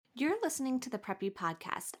You're listening to the Preppy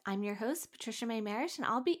Podcast. I'm your host, Patricia May Marish, and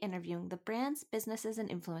I'll be interviewing the brands, businesses, and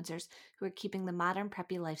influencers who are keeping the modern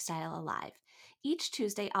preppy lifestyle alive. Each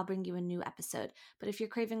Tuesday, I'll bring you a new episode. But if you're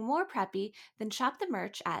craving more preppy, then shop the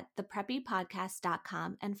merch at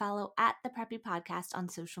thepreppypodcast.com and follow at The Preppy Podcast on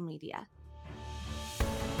social media.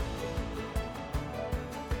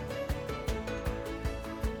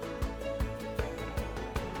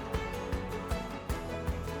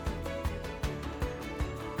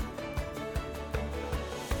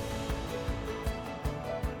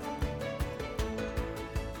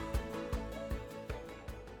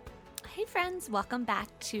 Hey friends, welcome back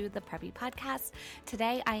to the Preppy Podcast.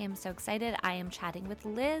 Today I am so excited. I am chatting with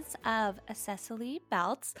Liz of Cecily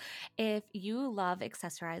Belts. If you love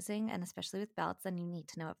accessorizing and especially with belts, then you need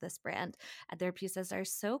to know of this brand. Their pieces are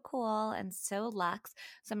so cool and so luxe.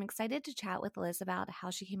 So I'm excited to chat with Liz about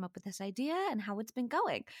how she came up with this idea and how it's been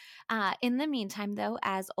going. In the meantime, though,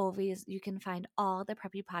 as always, you can find all the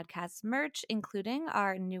Preppy Podcast merch, including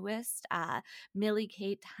our newest Millie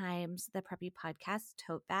Kate times the Preppy Podcast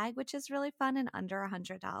tote bag, which is really fun and under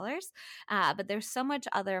 $100. But there's so much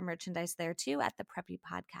other merchandise there too at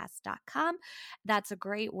thepreppypodcast.com. That's a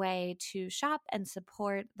great way to shop and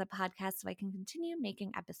support the podcast so I can continue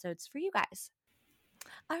making episodes for you guys.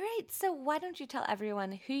 All right, so why don't you tell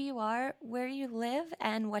everyone who you are, where you live,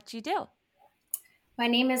 and what you do? My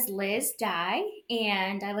name is Liz Dye,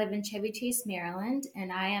 and I live in Chevy Chase, Maryland,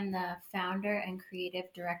 and I am the founder and creative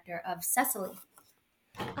director of Cecily.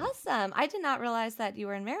 Awesome. I did not realize that you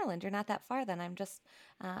were in Maryland. You're not that far then. I'm just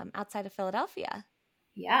outside of Philadelphia.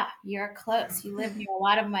 Yeah, you're close. You live near a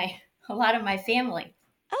lot of my family.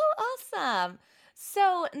 Oh, awesome.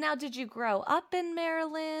 So now, did you grow up in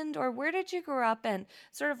Maryland, or where did you grow up, and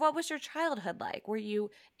sort of what was your childhood like? Were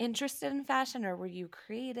you interested in fashion, or were you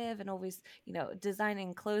creative and always,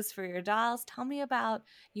 designing clothes for your dolls? Tell me about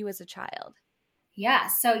you as a child. Yeah,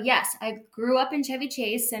 so yes, I grew up in Chevy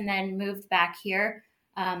Chase and then moved back here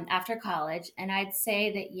after college. And I'd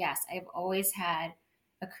say that, yes, I've always had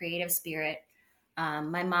a creative spirit.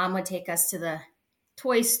 My mom would take us to the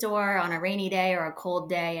toy store on a rainy day or a cold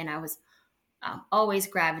day, and I was always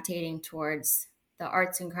gravitating towards the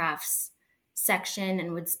arts and crafts section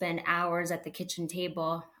and would spend hours at the kitchen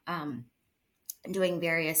table doing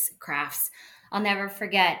various crafts. I'll never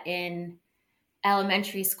forget in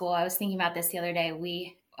elementary school, I was thinking about this the other day,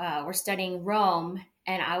 we were studying Rome,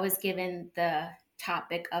 and I was given the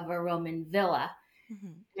topic of a Roman villa.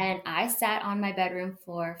 Mm-hmm. And I sat on my bedroom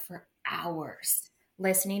floor for hours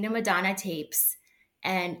listening to Madonna tapes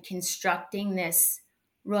and constructing this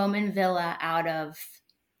Roman villa out of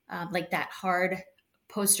like that hard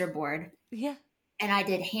poster board. Yeah. And I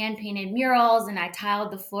did hand painted murals, and I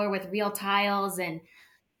tiled the floor with real tiles and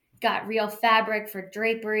got real fabric for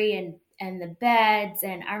drapery and the beds.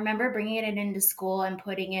 And I remember bringing it into school and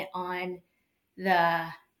putting it on the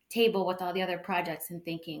table with all the other projects and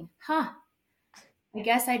thinking, I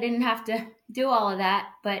guess I didn't have to do all of that.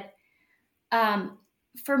 But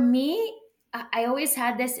for me, I always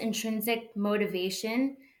had this intrinsic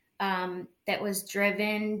motivation that was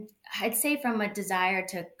driven, I'd say, from a desire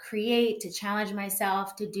to create, to challenge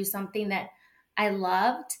myself, to do something that I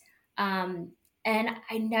loved. And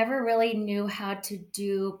I never really knew how to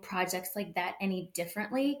do projects like that any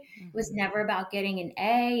differently. Mm-hmm. It was never about getting an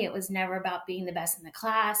A. It was never about being the best in the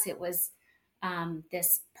class. It was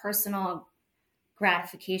this personal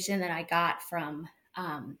gratification that I got from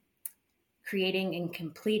creating and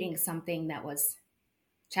completing something that was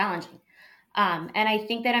challenging. And I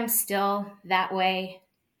think that I'm still that way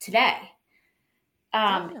today.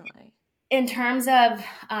 Definitely. In terms of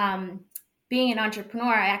being an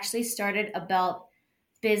entrepreneur, I actually started a belt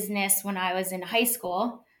business when I was in high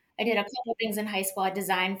school. I did a couple things in high school. I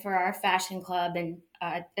designed for our fashion club and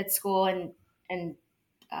at school and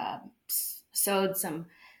sewed some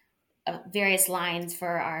various lines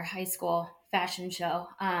for our high school fashion show.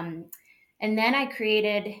 And then I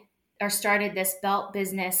started this belt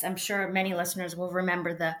business. I'm sure many listeners will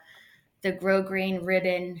remember the Grosgrain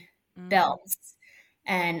ribbon belts.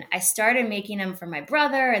 And I started making them for my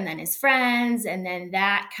brother and then his friends. And then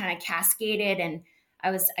that kind of cascaded. And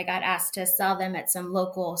I got asked to sell them at some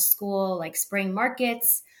local school, like spring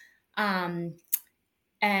markets. And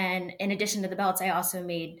in addition to the belts, I also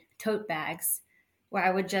made tote bags where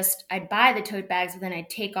I'd buy the tote bags, but then I'd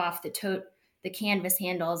take off the canvas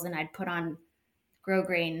handles, and I'd put on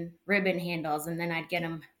Grosgrain ribbon handles, and then I'd get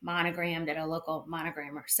them monogrammed at a local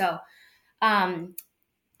monogrammer. So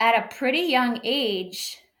at a pretty young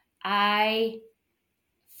age, I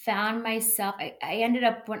found myself, I ended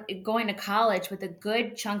up going to college with a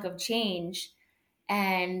good chunk of change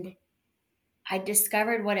and I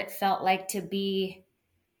discovered what it felt like to be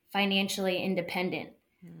financially independent.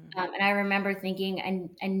 Mm. And I remember thinking,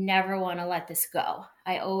 I never want to let this go.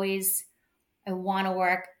 I want to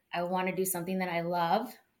work. I want to do something that I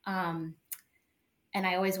love. Um, and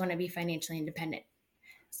I always want to be financially independent.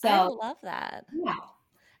 I So, love that. yeah,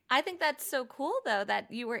 I think that's so cool, though,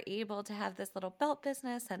 that you were able to have this little belt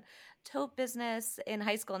business and tote business in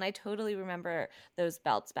high school. And I totally remember those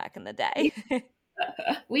belts back in the day.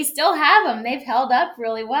 we still have them. They've held up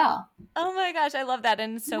really well. Oh my gosh, I love that.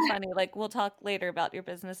 And it's so funny. Like, we'll talk later about your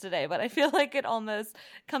business today, but I feel like it almost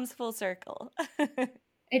comes full circle.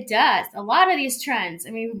 It does. A lot of these trends. I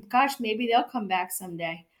mean, gosh, maybe they'll come back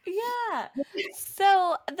someday. Yeah.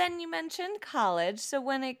 So then you mentioned college. So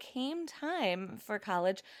when it came time for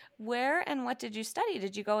college, where and what did you study?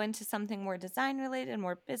 Did you go into something more design related,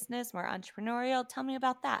 more business, more entrepreneurial? Tell me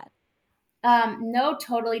about that. No,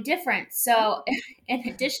 totally different. So, in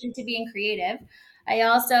addition to being creative, I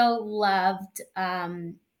also loved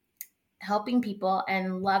helping people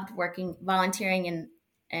and loved working, volunteering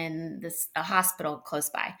in this a hospital close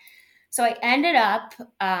by. So I ended up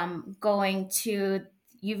going to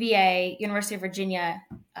UVA, University of Virginia,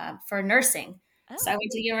 for nursing. So I Oh,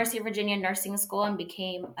 went to University of Virginia nursing school and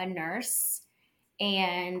became a nurse,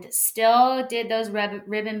 and still did those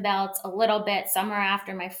ribbon belts a little bit. Summer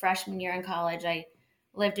after my freshman year in college, I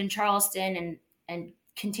lived in Charleston and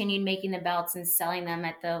continued making the belts and selling them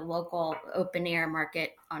at the local open air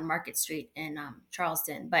market on Market Street in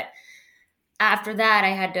Charleston. But after that, I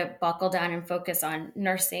had to buckle down and focus on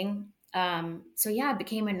nursing. So yeah, I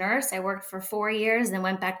became a nurse. I worked for 4 years, then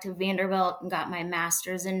went back to Vanderbilt and got my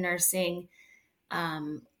master's in nursing,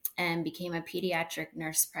 um, and became a pediatric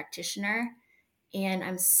nurse practitioner. And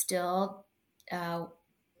I'm still,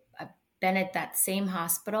 I've been at that same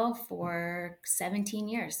hospital for 17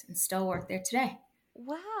 years and still work there today.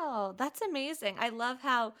 wow, that's amazing. I love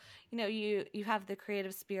how, you have the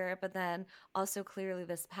creative spirit, but then also clearly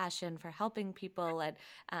this passion for helping people,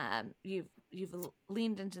 and you've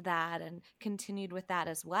leaned into that and continued with that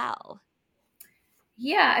as well.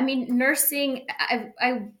 Yeah, I mean, nursing,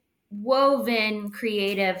 I wove in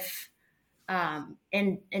creative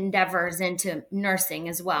endeavors into nursing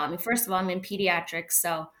as well. I mean, first of all, I'm in pediatrics,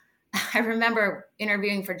 so I remember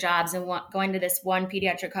interviewing for jobs and going to this one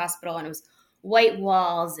pediatric hospital, and it was white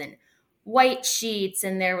walls and white sheets,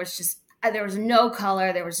 and there was no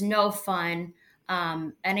color, there was no fun,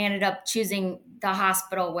 and I ended up choosing the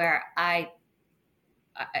hospital where I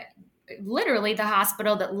literally the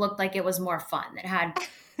hospital that looked like it was more fun, that had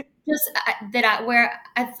just that I where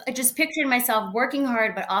I just pictured myself working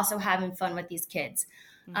hard but also having fun with these kids.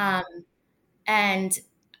 Mhm. Um, and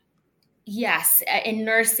yes, in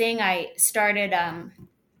nursing, I started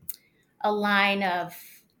a line of.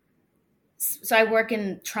 So I work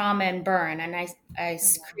in trauma and burn, and I Oh,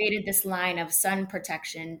 wow. created this line of sun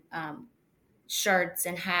protection shirts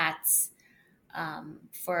and hats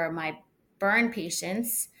for my burn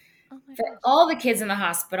patients, Oh my for gosh. all the kids in the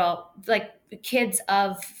hospital, like the kids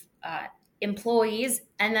of employees,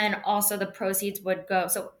 and then also the proceeds would go.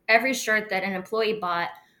 So every shirt that an employee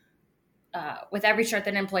bought, with every shirt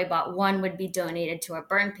that an employee bought, one would be donated to a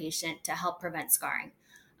burn patient to help prevent scarring.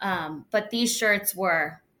 But these shirts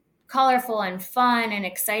were colorful and fun and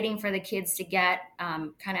exciting for the kids to get,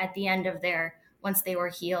 kind of at the end of once they were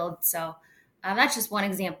healed. So that's just one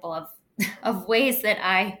example of of ways that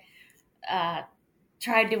I uh,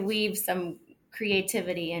 tried to weave some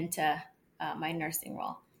creativity into my nursing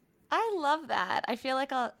role. I love that. I feel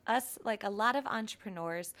like us, like a lot of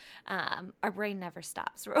entrepreneurs, our brain never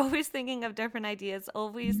stops. We're always thinking of different ideas,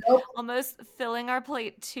 always Nope. almost filling our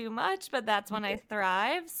plate too much, but that's when I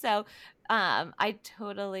thrive. So I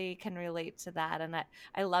totally can relate to that. And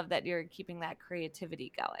I love that you're keeping that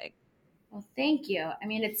creativity going. Well, thank you. I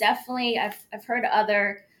mean, it's definitely, I've heard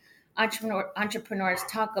other entrepreneurs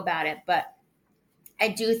talk about it, but I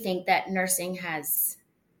do think that nursing has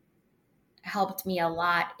helped me a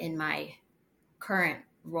lot in my current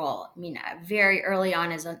role. I mean, very early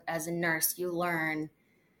on as a nurse, you learn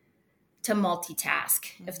to multitask.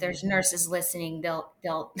 If Hmm. there's nurses listening, they'll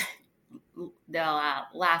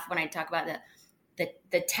laugh when I talk about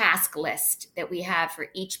the task list that we have for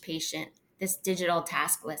each patient, this digital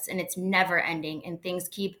task list, and it's never ending, and things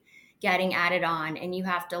keep getting added on, and you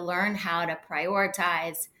have to learn how to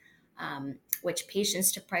prioritize, which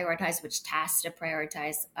patients to prioritize, which tasks to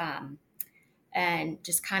prioritize, and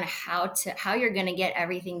just kind of how you're going to get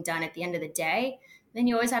everything done at the end of the day. Then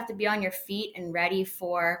you always have to be on your feet and ready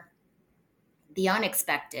for the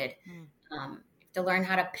unexpected. You have to learn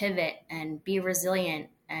how to pivot and be resilient,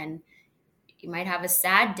 and you might have a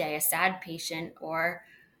sad day, a sad patient, or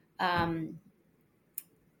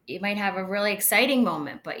you might have a really exciting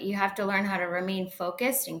moment, but you have to learn how to remain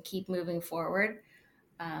focused and keep moving forward.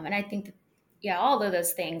 And I think that, yeah, all of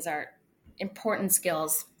those things are important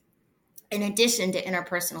skills in addition to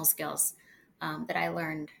interpersonal skills that I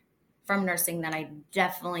learned from nursing that I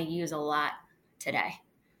definitely use a lot today.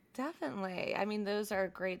 Definitely. I mean, those are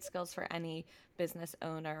great skills for any business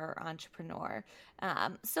owner or entrepreneur.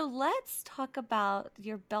 So let's talk about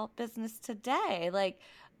your belt business today. Like,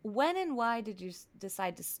 when and why did you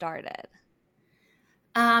decide to start it?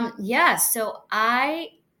 Yeah, so I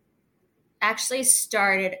actually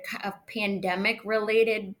started a pandemic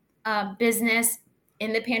related business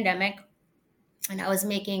in the pandemic, and I was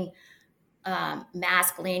making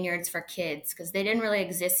mask lanyards for kids because they didn't really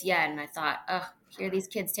exist yet. And I thought, oh, here these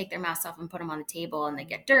kids take their masks off and put them on the table and they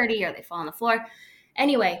get dirty or they fall on the floor.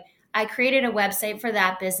 Anyway, I created a website for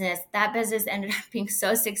that business. That business ended up being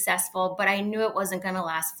so successful, but I knew it wasn't going to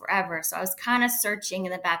last forever. So I was kind of searching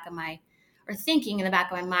in the back of my, or thinking in the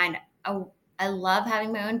back of my mind, oh, I love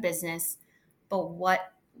having my own business, but what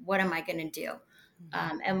am I going to do?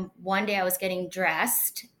 And one day I was getting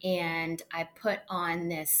dressed and I put on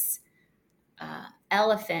this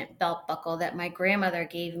elephant belt buckle that my grandmother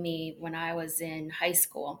gave me when I was in high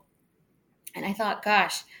school. And I thought,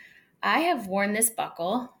 gosh, I have worn this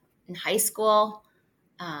buckle in high school,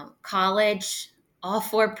 college, all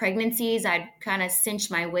 4 pregnancies. I'd kind of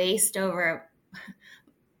cinch my waist over,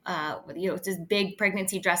 just big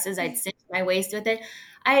pregnancy dresses. I'd cinch my waist with it.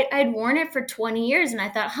 I'd worn it for 20 years. And I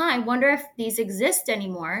thought, I wonder if these exist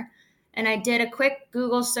anymore. And I did a quick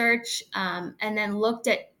Google search and then looked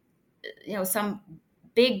at some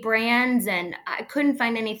big brands, and I couldn't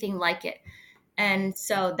find anything like it. And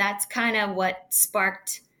so that's kind of what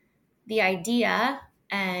sparked the idea.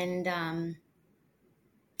 And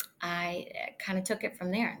I kind of took it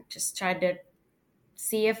from there and just tried to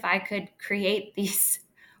see if I could create these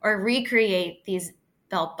or recreate these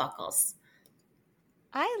belt buckles.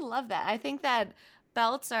 I love that. I think that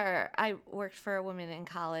belts are, I worked for a woman in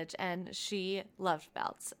college and she loved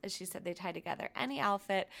belts. She said they tie together any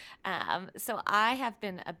outfit. So I have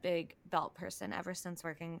been a big belt person ever since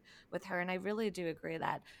working with her. And I really do agree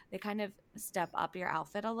that they kind of step up your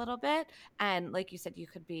outfit a little bit. And like you said, you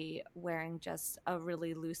could be wearing just a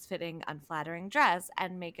really loose fitting, unflattering dress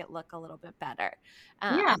and make it look a little bit better.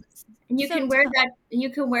 Yeah. And you so can wear that, you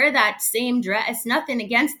can wear that same dress. It's nothing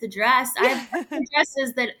against the dress. I have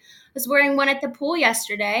dresses that I was wearing one at the pool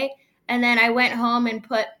yesterday, and then I went home and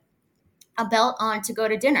put a belt on to go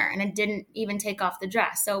to dinner, and it didn't even take off the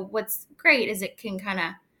dress. So what's great is it can kind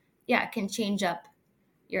of, it can change up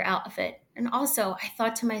your outfit. And also I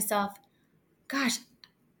thought to myself, gosh,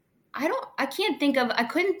 I couldn't think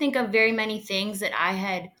of very many things that I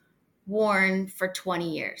had worn for 20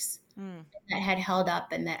 years that had held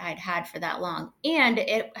up and that I'd had for that long. And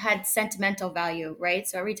it had sentimental value, right?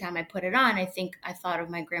 So every time I put it on, I thought of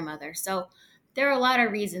my grandmother. So there are a lot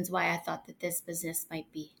of reasons why I thought that this business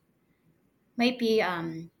the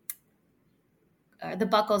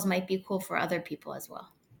buckles might be cool for other people as well.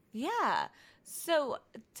 Yeah. So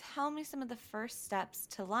tell me some of the first steps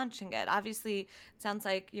to launching it. Obviously, it sounds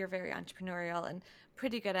like you're very entrepreneurial and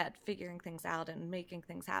pretty good at figuring things out and making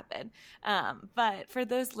things happen. But for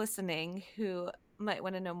those listening who might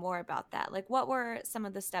want to know more about that, like what were some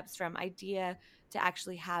of the steps from idea to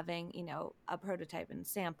actually having, a prototype and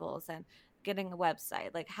samples and getting a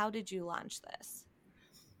website? Like, how did you launch this?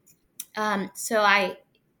 So I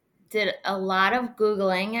did a lot of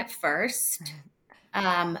Googling at first.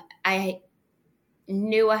 I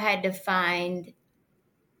knew I had to find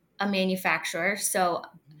a manufacturer. So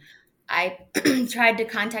I tried to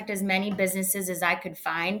contact as many businesses as I could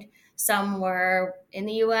find. Some were in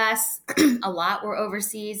the US, a lot were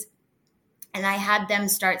overseas. And I had them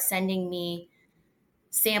start sending me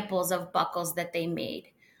samples of buckles that they made.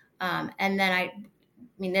 And then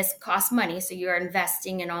this costs money. So you're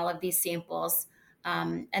investing in all of these samples.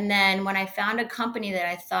 And then when I found a company that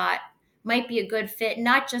I thought might be a good fit,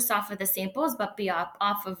 not just off of the samples, but be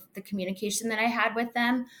off of the communication that I had with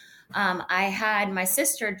them, I had my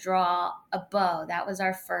sister draw a bow. That was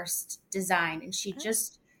our first design. And she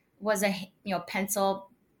just was a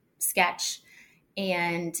pencil sketch.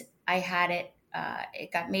 And I had it,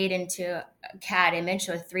 it got made into a CAD image,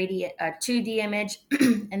 so a 2D image,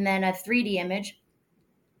 and then a 3D image.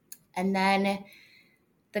 And then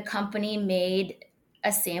the company made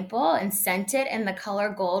a sample and sent it, and the color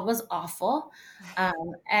gold was awful.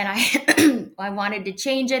 And I wanted to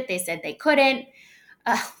change it. They said they couldn't.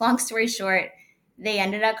 Long story short, they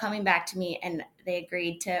ended up coming back to me and they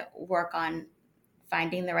agreed to work on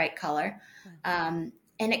finding the right color. And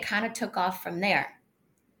it kind of took off from there.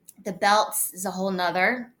 The belts is a whole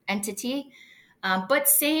nother entity. But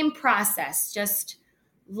same process, just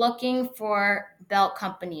looking for belt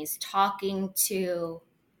companies, talking to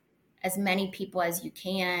as many people as you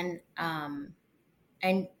can,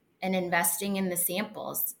 and investing in the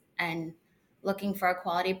samples and looking for a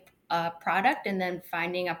quality product, and then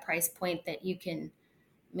finding a price point that you can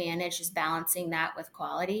manage, just balancing that with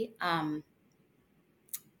quality.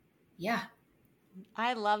 Yeah.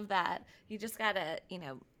 I love that. You just gotta,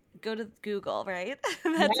 go to Google, right?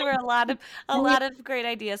 That's Yeah. where a lot of great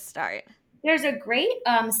ideas start. There's a great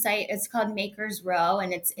site. It's called Makers Row,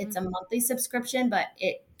 and it's a monthly subscription, but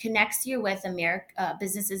it connects you with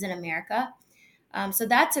businesses in America. So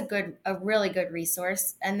that's a really good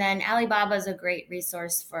resource. And then Alibaba is a great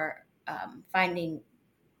resource for finding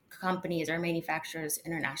companies or manufacturers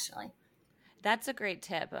internationally. That's a great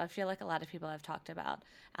tip. I feel like a lot of people have talked about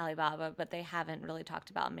Alibaba, but they haven't really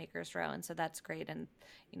talked about Makers Row, and so that's great. And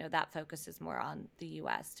that focuses more on the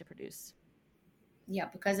U.S. to produce. Yeah,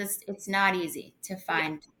 because it's not easy to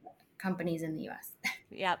find companies in the U.S.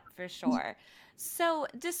 Yep, for sure. So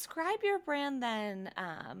describe your brand then,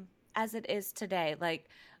 as it is today. Like,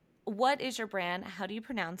 what is your brand? How do you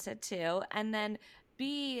pronounce it too? And then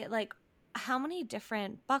B, like, how many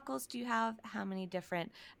different buckles do you have? How many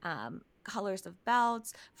different colors of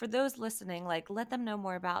belts? For those listening, like, let them know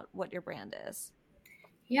more about what your brand is.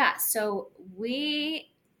 Yeah, so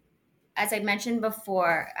we, as I mentioned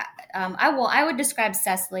before, I would describe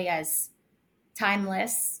Cecily as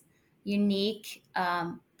timeless, unique,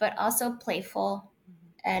 but also playful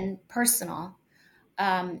Mhm. and personal.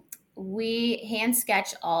 Um, we hand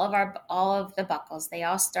sketch all of the buckles. They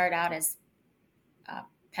all start out as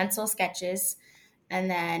pencil sketches, and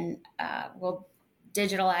then we'll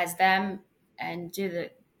digitalize them and do the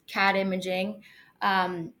CAD imaging.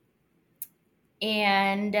 Um,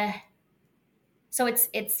 and so it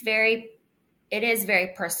is very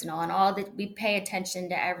personal, and all that we pay attention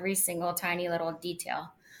to every single tiny little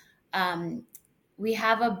detail. Um, we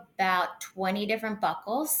have about 20 different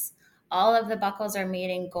buckles. All of the buckles are made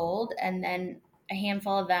in gold, and then a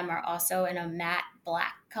handful of them are also in a matte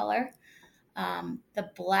black color.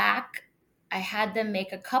 The black, I had them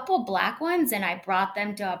make a couple black ones, and I brought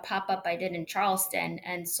them to a pop up I did in Charleston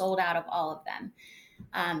and sold out of all of them.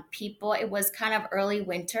 It was kind of early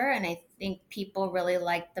winter, and I think people really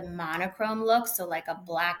liked the monochrome look. So, like a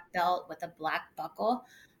black belt with a black buckle.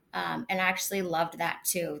 And I actually loved that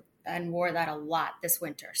too and wore that a lot this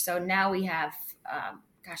winter. So now we have, I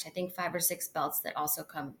think 5 or 6 belts that also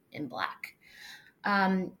come in black.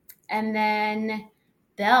 Um, and then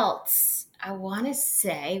belts, I want to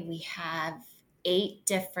say we have 8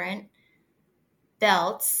 different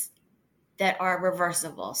belts that are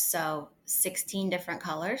reversible. So 16 different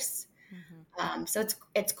colors. Mhm. So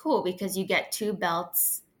it's cool because you get 2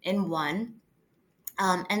 belts in one.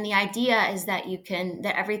 And the idea is that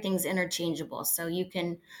everything's interchangeable. So you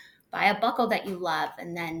can buy a buckle that you love,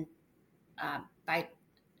 and then buy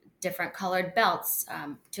different colored belts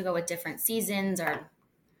to go with different seasons, or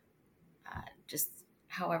just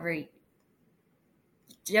however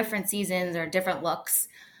different seasons or different looks.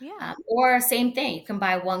 Yeah. Or same thing, you can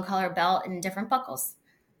buy one color belt and different buckles.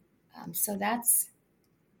 So that's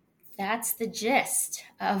the gist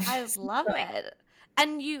of. I love it.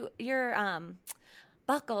 And your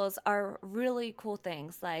buckles are really cool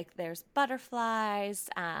things. Like there's butterflies.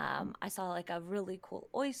 I saw like a really cool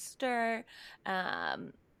oyster.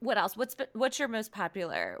 What else? What's your most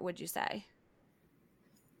popular, would you say?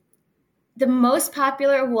 The most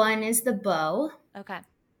popular one is the bow. Okay.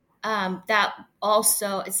 That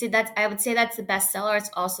also, see, that's, I would say that's the best seller. It's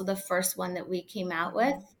also the first one that we came out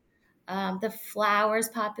with. Mhm. The flower is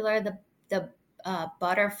popular. The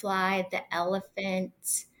butterfly, the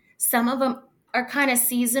elephant. Some of them are kind of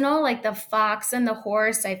seasonal, like the fox and the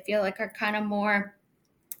horse. I feel like are kind of more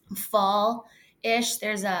fall ish.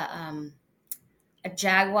 There's a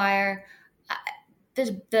jaguar. Uh,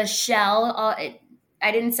 the shell.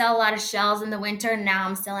 I didn't sell a lot of shells in the winter. Now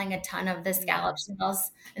I'm selling a ton of the Yeah. scallop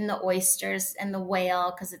shells and the oysters and the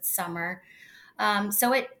whale because it's summer.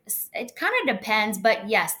 So it kind of depends, but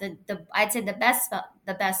yes, the I'd say the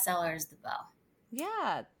best seller is the bow.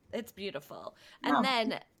 Yeah, it's beautiful. And Oh,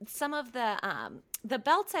 then some of the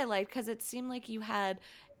belts I liked because it seemed like you had,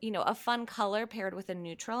 a fun color paired with a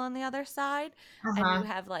neutral on the other side, and you uh-huh.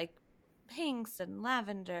 have like pinks and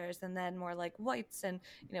lavenders and then more like whites and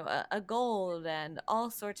a gold and all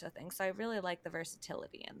sorts of things. So I really like the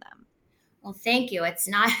versatility in them. Well, thank you. It's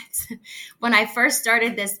not when I first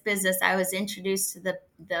started this business, I was introduced to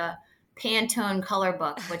the Pantone color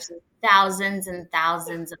book, which is thousands and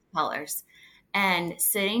thousands of colors. And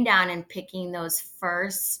sitting down and picking those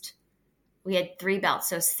first we had 3 belts,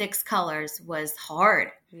 so 6 colors was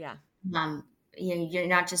hard. Yeah. You're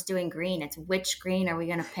not just doing green, it's which green are we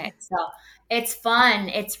going to pick? So it's fun.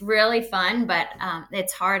 It's really fun, but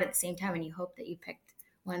it's hard at the same time. And you hope that you picked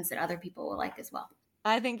ones that other people will like as well.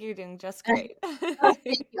 I think you're doing just great. Oh,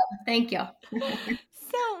 thank you.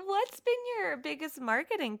 So, what's been your biggest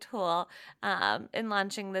marketing tool in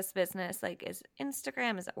launching this business? Like, is it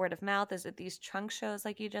Instagram? Is it word of mouth? Is it these trunk shows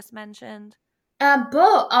like you just mentioned?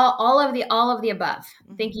 Both, all of the above.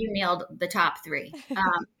 I think you nailed the top 3.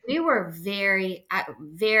 We were very,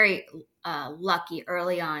 very lucky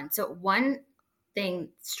early on. So one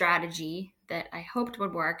strategy that I hoped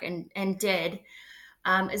would work and did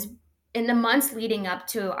is in the months leading up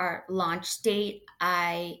to our launch date,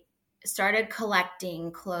 I started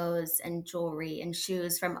collecting clothes and jewelry and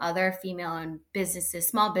shoes from other female-owned businesses,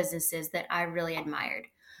 small businesses that I really admired.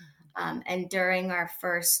 And during our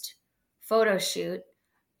first photo shoot,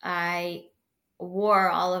 I wore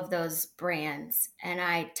all of those brands and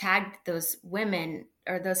I tagged those women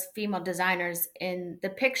or those female designers in the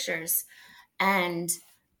pictures. And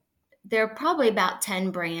there are probably about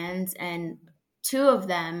 10 brands, and 2 of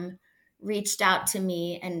them reached out to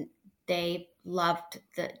me and they loved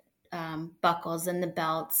the buckles and the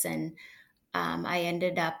belts. And I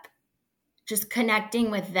ended up just connecting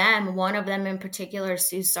with them. One of them in particular,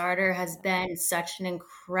 Sue Sarter, has been such an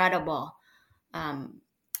incredible,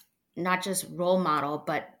 not just role model,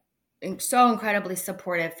 but so incredibly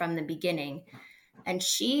supportive from the beginning. And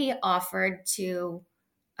she offered to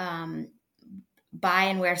buy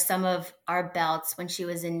and wear some of our belts when she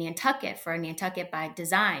was in Nantucket for Nantucket by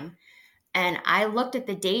Design. And I looked at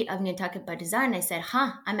the date of Nantucket by Design and I said,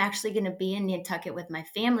 I'm actually going to be in Nantucket with my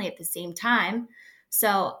family at the same time.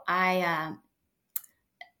 So I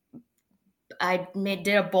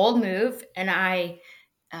did a bold move and I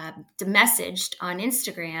messaged on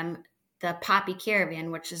Instagram the Poppy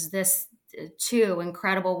Caravan, which is this 2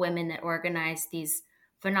 incredible women that organize these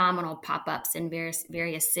phenomenal pop-ups in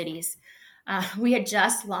various cities. We had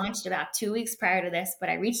just launched about 2 weeks prior to this, but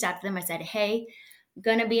I reached out to them. I said, hey, I'm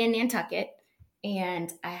going to be in Nantucket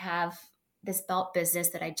and I have this belt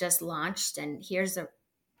business that I just launched. And here's a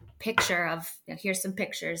picture of, here's some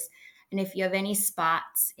pictures. And if you have any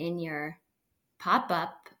spots in your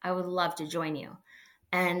pop-up, I would love to join you.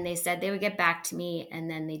 And they said they would get back to me, and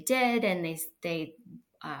then they did, and they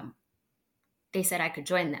said I could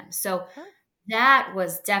join them. So that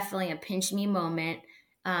was definitely a pinch me moment.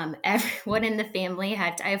 Everyone in the family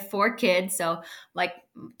I have 4 kids, so like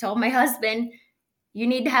told my husband, you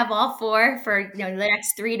need to have all 4 for the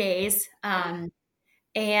next 3 days. And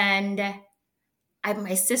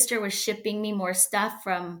my sister was shipping me more stuff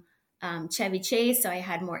from Chevy Chase, so I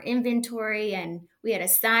had more inventory, and we had a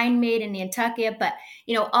sign made in Nantucket. But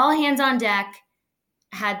all hands on deck.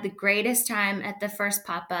 Had the greatest time at the first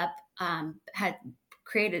pop-up. Had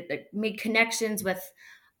made connections with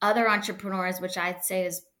other entrepreneurs, which I'd say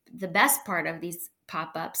is the best part of these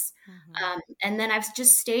pop-ups. And then I've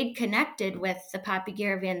just stayed connected with the Poppy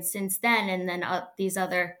Caravan since then, and then these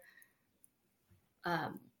other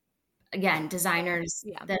again, designers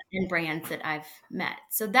and brands that I've met.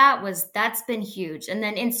 So that's been huge. And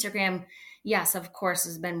then Instagram, yes, of course,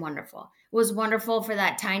 has been wonderful. It was wonderful for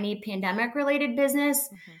that tiny pandemic related business.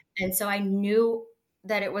 And so I knew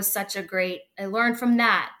that it was such a I learned from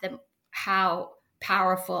that how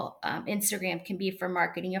powerful Instagram can be for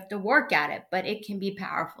marketing. You have to work at it, but it can be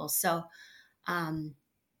powerful. So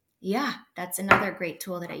that's another great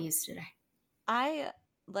tool that I use today. I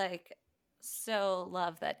so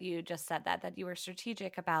love that you just said that you were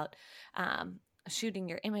strategic about shooting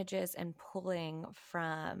your images and pulling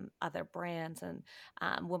from other brands and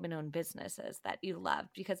women-owned businesses that you love,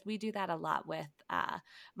 because we do that a lot with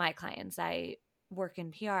my clients. I work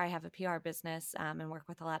in PR. I have a PR business and work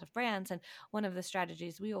with a lot of brands. And one of the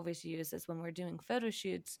strategies we always use is when we're doing photo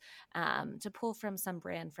shoots to pull from some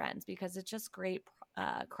brand friends, because it's just great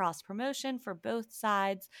cross promotion for both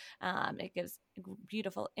sides. It gives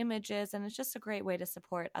beautiful images, and it's just a great way to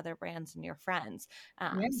support other brands and your friends.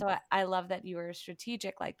 So I love that you were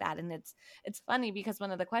strategic like that. And it's funny because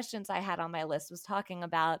one of the questions I had on my list was talking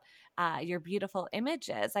about your beautiful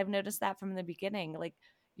images. I've noticed that from the beginning, like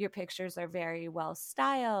your pictures are very well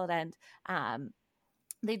styled and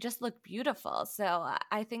they just look beautiful. So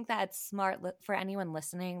I think that's smart for anyone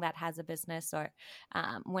listening that has a business or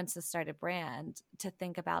wants to start a brand to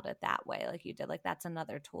think about it that way, like you did. Like that's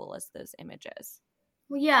another tool, is those images.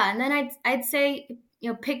 Well, yeah, and then I'd say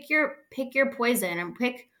pick your poison and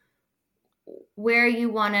pick where you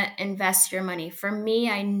want to invest your money. For me,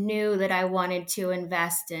 I knew that I wanted to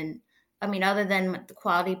invest in. Other than the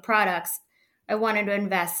quality products, I wanted to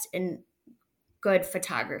invest in good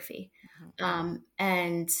photography,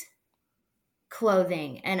 and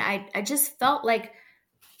clothing. And I just felt like,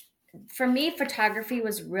 for me, photography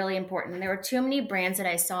was really important. There were too many brands that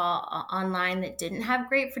I saw online that didn't have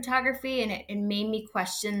great photography, and it made me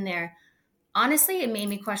question honestly, it made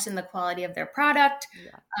me question the quality of their product,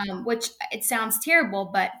 which it sounds terrible,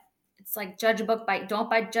 but it's like don't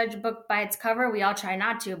judge a book by its cover. We all try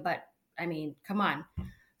not to, but I mean, come on.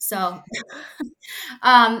 So,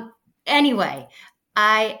 anyway,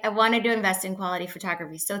 I wanted to invest in quality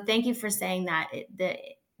photography. So thank you for saying that. The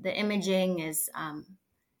imaging is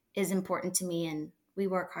important to me, and I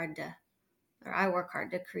work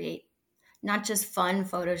hard to create not just fun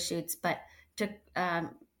photo shoots, but to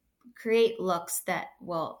create looks that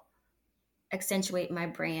will accentuate my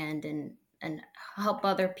brand and help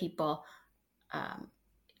other people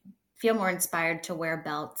feel more inspired to wear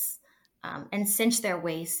belts and cinch their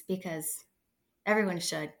waist, because everyone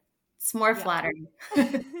should. It's more flattering.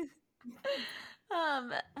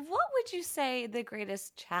 What would you say the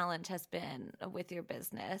greatest challenge has been with your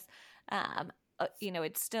business?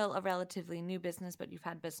 It's still a relatively new business, but you've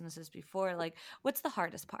had businesses before. Like, what's the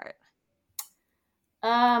hardest part?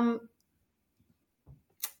 The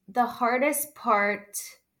hardest part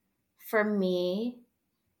for me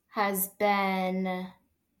has been,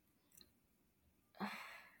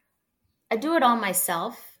 I do it all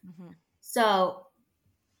myself. So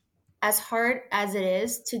as hard as it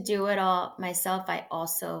is to do it all myself, I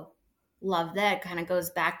also love that. It kind of goes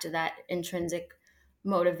back to that intrinsic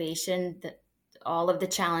motivation, that all of the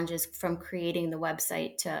challenges from creating the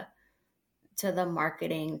website to the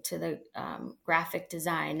marketing to the graphic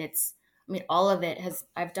design. All of it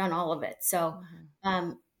I've done all of it. So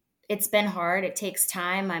it's been hard. It takes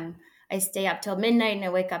time. I stay up till midnight and I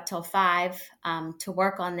wake up till 5 to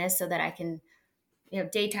work on this so that I can,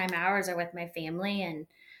 daytime hours are with my family. And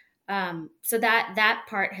so that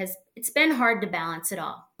part it's been hard to balance it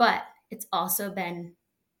all, but it's also been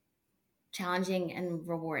challenging and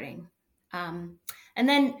rewarding. And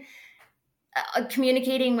then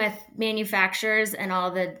communicating with manufacturers and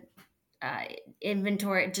all the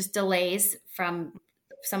inventory, just delays from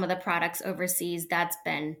some of the products overseas, that's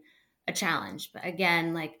been a challenge. But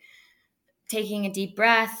again, like taking a deep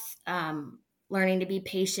breath, learning to be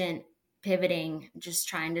patient, pivoting, just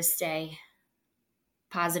trying to stay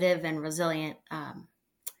positive and resilient.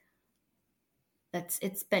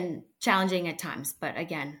 It's been challenging at times, but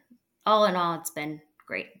again, all in all, it's been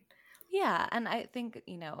great. Yeah. And I think,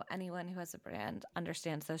 anyone who has a brand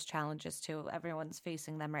understands those challenges too. Everyone's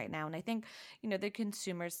facing them right now. And I think, the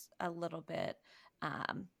consumer's a little bit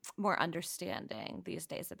more understanding these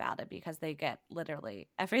days about it because they get literally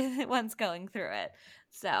everyone's going through it.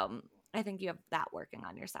 So I think you have that working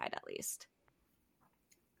on your side at least.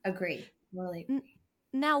 Agree. Really.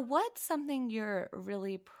 Now, what's something you're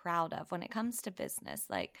really proud of when it comes to business?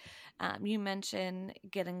 Like you mentioned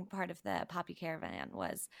getting part of the Poppy Caravan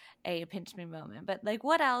was a pinch me moment, but like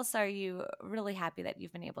what else are you really happy that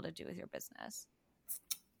you've been able to do with your business?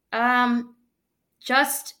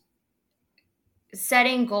 Just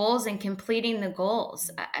setting goals and completing the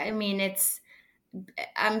goals.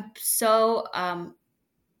 I'm so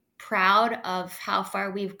proud of how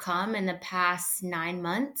far we've come in the past 9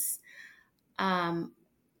 months.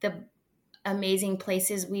 The amazing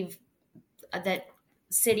places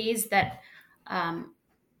cities that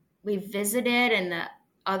we've visited, and the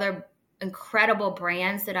other incredible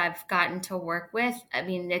brands that I've gotten to work with. I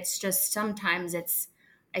mean, it's just sometimes I'm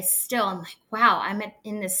like, wow, I'm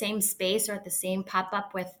in the same space or at the same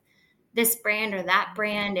pop-up with this brand or that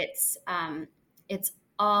brand. It's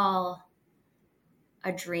all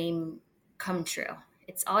a dream come true.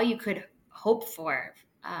 It's all you could hope for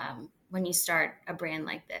when you start a brand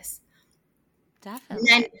like this.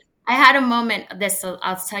 Definitely. And then I had a moment so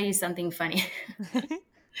I'll tell you something funny.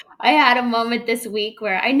 I had a moment this week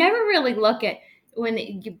where I never really look at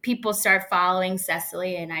when people start following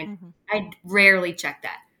Cecily, and I rarely check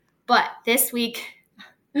that. But this week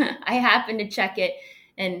I happened to check it,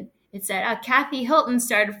 and it said, Kathy Hilton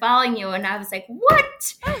started following you. And I was like,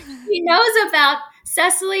 what? He knows about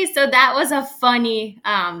Cecily. So that was a funny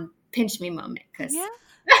pinch me moment. She's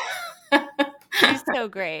so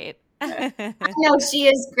great. No, she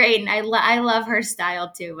is great. And I love her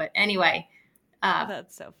style too. But anyway.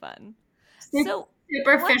 That's so fun.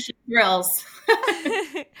 Superficial thrills.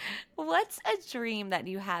 What's a dream that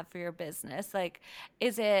you have for your business? Like,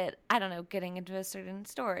 is it, I don't know, getting into a certain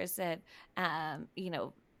store? Is it,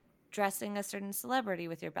 dressing a certain celebrity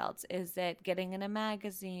with your belts? Is it getting in a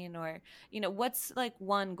magazine? Or, what's like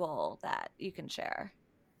one goal that you can share?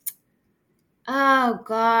 Oh,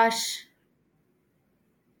 gosh.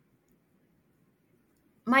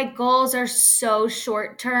 my goals are so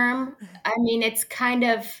short term. I mean, it's kind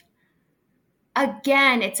of,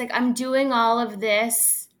 again, it's like I'm doing all of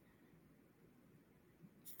this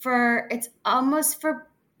it's almost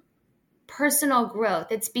for personal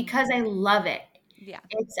growth. It's because I love it. Yeah.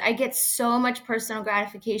 I get so much personal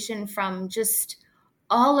gratification from just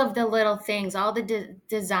all of the little things, all the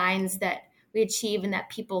designs that we achieve and that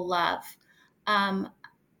people love. Um,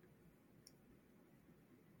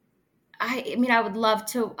 I mean, I would love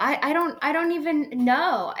to. I don't even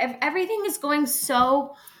know. Everything is going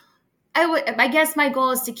so. I guess my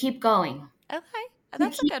goal is to keep going, Okay. to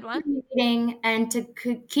That's a keep good one. creating, and to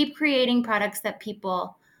keep creating products that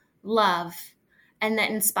people love and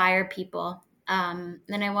that inspire people. And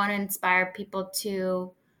I want to inspire people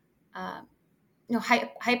to, uh,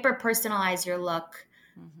 hyper personalize your look.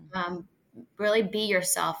 Mm-hmm. Really be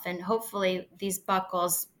yourself, and hopefully these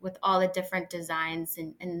buckles with all the different designs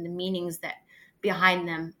and the meanings that behind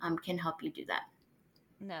them can help you do that.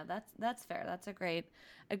 No, that's fair. That's a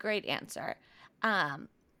great answer. Um,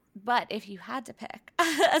 but if you had to pick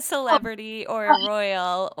a Oh, celebrity or a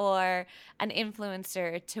royal or an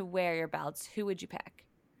influencer to wear your belts, who would you pick?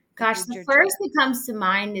 Like, gosh, who's the your dream? first that comes to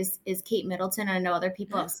mind is Kate Middleton. I know other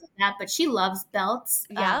people have said that, but she loves belts.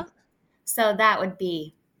 Yeah, So that would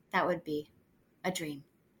be a dream.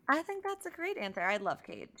 I think that's a great answer. I love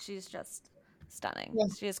Kate. She's just stunning. Yeah.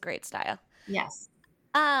 She has great style. Yes.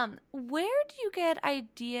 Where do you get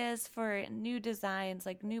ideas for new designs,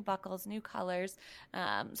 like new buckles, new colors?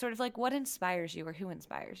 Sort of like what inspires you or who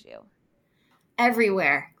inspires you?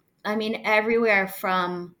 Everywhere. I mean, everywhere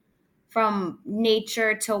from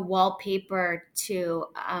nature to wallpaper to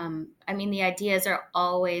I mean, the ideas are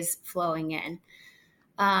always flowing in.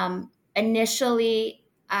 Initially,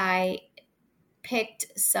 I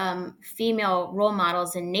picked some female role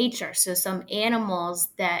models in nature, so some animals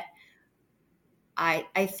that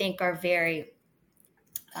I think are very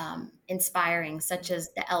inspiring, such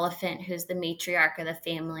as the elephant, who's the matriarch of the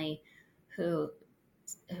family, who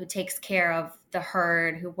who takes care of the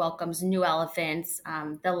herd, who welcomes new elephants,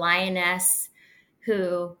 the lioness,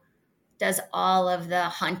 who does all of the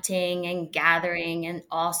hunting and gathering and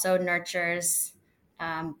also nurtures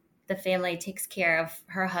the family, takes care of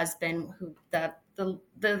her husband, who the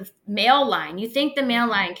male lion. You think the male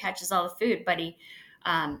lion catches all the food, but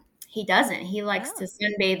he doesn't. He likes Oh, to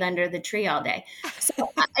sunbathe under the tree all day.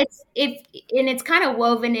 So it's kind of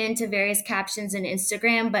woven into various captions in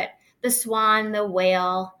Instagram, but the swan, the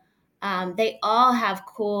whale, they all have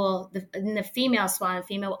the female swan,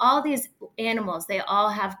 female, all these animals, they all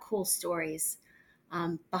have cool stories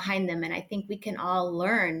behind them. And I think we can all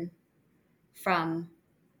learn from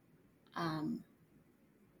um,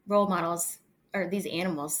 role models or these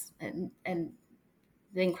animals and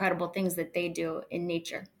the incredible things that they do in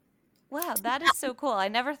nature. wow, that is so cool. I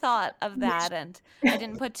never thought of that, and I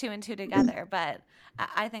didn't put two and two together, but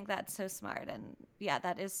I think that's so smart. And yeah,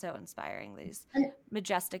 that is so inspiring, these And,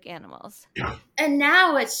 majestic animals. and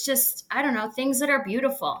now it's just, I don't know, things that are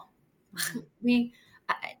beautiful. Mhm. We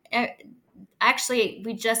I, actually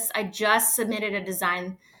I just submitted a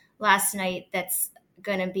design last night that's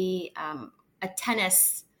going to be a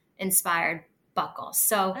tennis inspired buckle.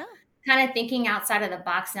 So Oh, kind of thinking outside of the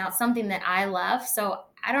box now. It's something that I love. So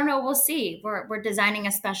I don't know. We'll see. We're designing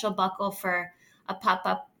a special buckle for a pop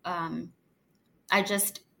up. I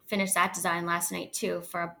just finished that design last night too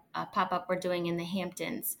for a pop up we're doing in the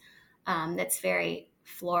Hamptons. That's very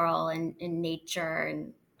floral and in nature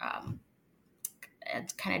and um,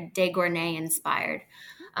 it's kind of De Gournay inspired.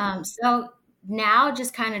 So now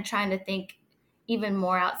just kind of trying to think even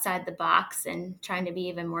more outside the box and trying to be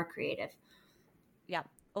even more creative. yeah,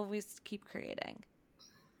 always keep creating.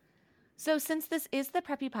 So, since this is the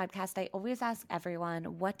Preppy podcast, I always ask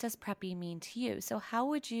everyone, what does preppy mean to you? So, how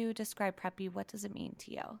would you describe preppy? What does it mean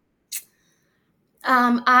to you?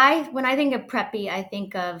 When I think of preppy, I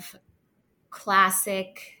think of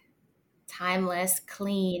classic, timeless,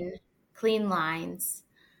 clean lines,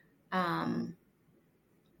 um,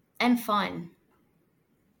 and fun.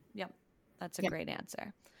 Yep, that's a Yeah. great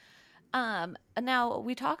answer. Now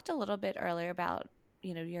we talked a little bit earlier about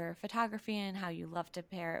your photography and how you love to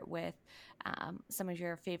pair it with some of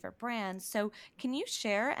your favorite brands. So can you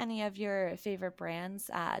share any of your favorite brands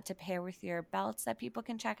to pair with your belts that people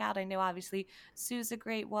can check out? I know obviously Sue's a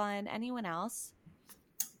great one. Anyone else?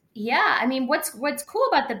 Yeah, I mean, what's cool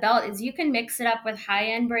about the belt is you can mix it up with high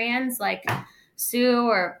end brands like Sue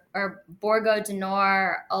or Borgo de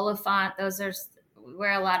Nord, Oliphant. Those are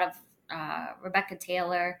wear a lot of Rebecca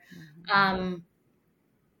Taylor. Mhm. Um,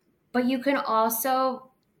 but you can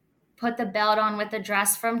also put the belt on with a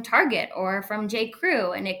dress from Target or from J.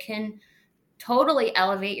 Crew, and it can totally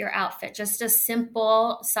elevate your outfit. Just a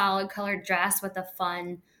simple, solid colored dress with a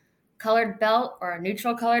fun colored belt or a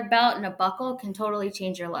neutral colored belt and a buckle can totally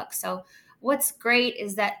change your look. So what's great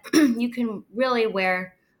is that you can really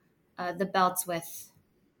wear the belts with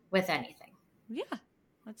anything. Yeah,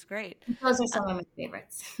 that's great. Those are some of my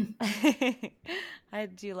favorites. I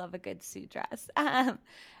do love a good suit dress.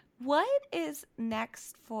 What is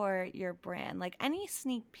next for your brand? Like any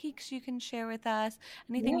sneak peeks you can share with us?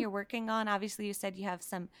 Anything Yeah. you're working on? Obviously, you said you have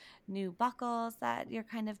some new buckles that you're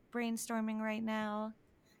kind of brainstorming right now.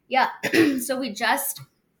 Yeah. So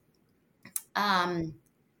um,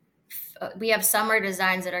 we have summer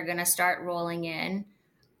designs that are going to start rolling in.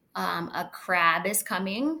 A crab is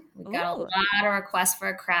coming. We've got a Ooh, lot of requests for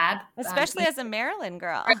a crab. especially as a Maryland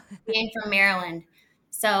girl. Being from Maryland.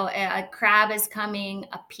 So a crab is coming,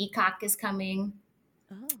 a peacock is coming.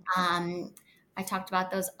 Oh, I talked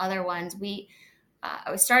about those other ones. We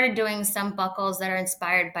started doing some buckles that are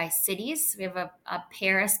inspired by cities. We have a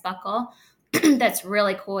Paris buckle that's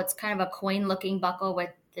really cool. It's kind of a coin-looking buckle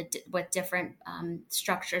with different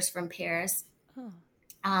structures from Paris. oh.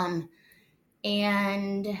 Um,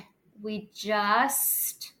 and we have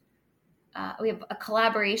a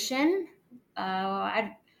collaboration.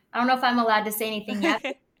 I don't know if I'm allowed to say anything yet.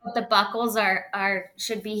 But the buckles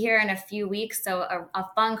should be here in a few weeks. So a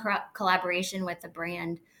fun collaboration with a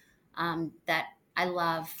brand that I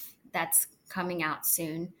love that's coming out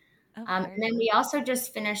soon. Oh, And then we also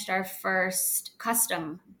just finished our first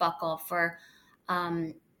custom buckle for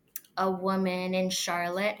a woman in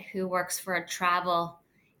Charlotte who works for a travel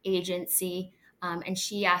agency. And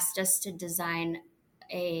she asked us to design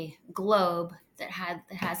a globe that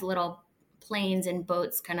has little planes and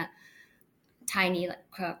boats kind of tiny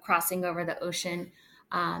crossing over the ocean.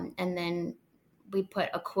 And then we put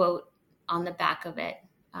a quote on the back of it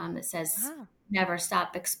that says, wow. never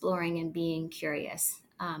stop exploring and being curious,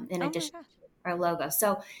 in Oh my addition gosh. to our logo.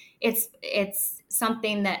 So it's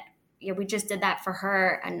something that we just did that for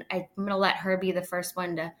her, and I'm going to let her be the first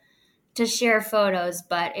one to share photos,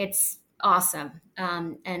 but it's awesome.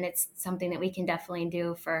 And it's something that we can definitely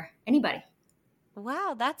do for anybody.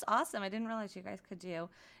 Wow, that's awesome. I didn't realize you guys could do,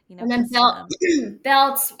 And then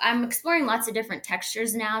belts, I'm exploring lots of different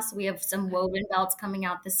textures now. So we have some woven belts coming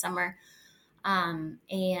out this summer,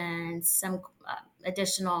 and some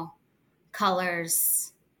additional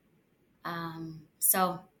colors.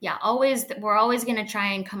 So yeah, we're always going to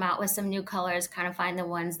try and come out with some new colors, kind of find the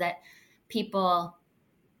ones that people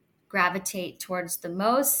gravitate towards the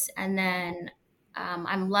most. And then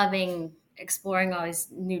I'm loving exploring all these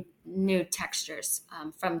new textures,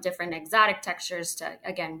 from different exotic textures to,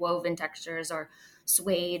 again, woven textures or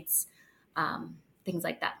suedes, things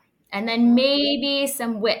like that. And then maybe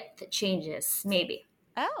some width changes, maybe.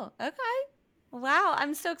 Oh, okay. Wow,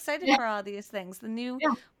 I'm so excited Yeah. for all these things. The new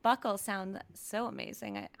Yeah. buckles sound so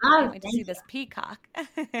amazing. I Oh, can't wait to thank see you. this peacock.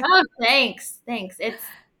 Oh, thanks.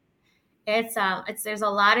 There's a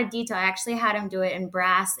lot of detail. I actually had him do it in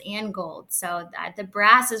brass and gold. So the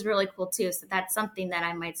brass is really cool too. So that's something that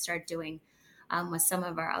I might start doing with some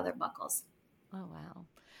of our other buckles. Oh, wow.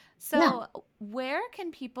 Yeah. So, where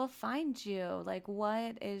can people find you? Like,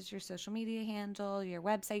 what is your social media handle, your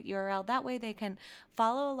website URL? That way they can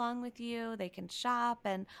follow along with you, they can shop,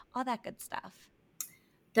 and all that good stuff.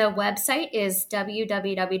 The website is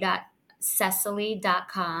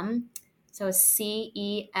www.cesoli.com. So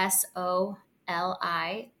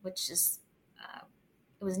CESOLI, which is,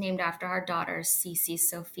 it was named after our daughters, Cece,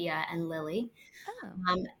 Sophia, and Lily.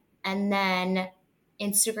 Oh, And then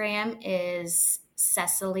Instagram is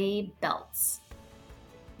Cecily Belts.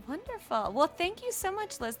 wonderful. Well, thank you so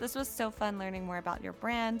much, Liz. This was so fun learning more about your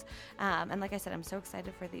brand. And like I said, I'm so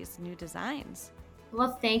excited for these new designs.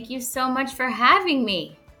 Well, thank you so much for having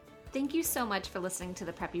me. Thank you so much for listening to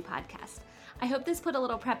the Preppy Podcast. I hope this put a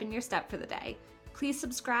little prep in your step for the day. Please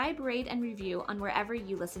subscribe, rate, and review on wherever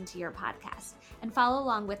you listen to your podcast, and follow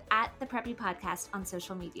along with @the Preppy Podcast on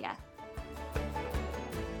social media.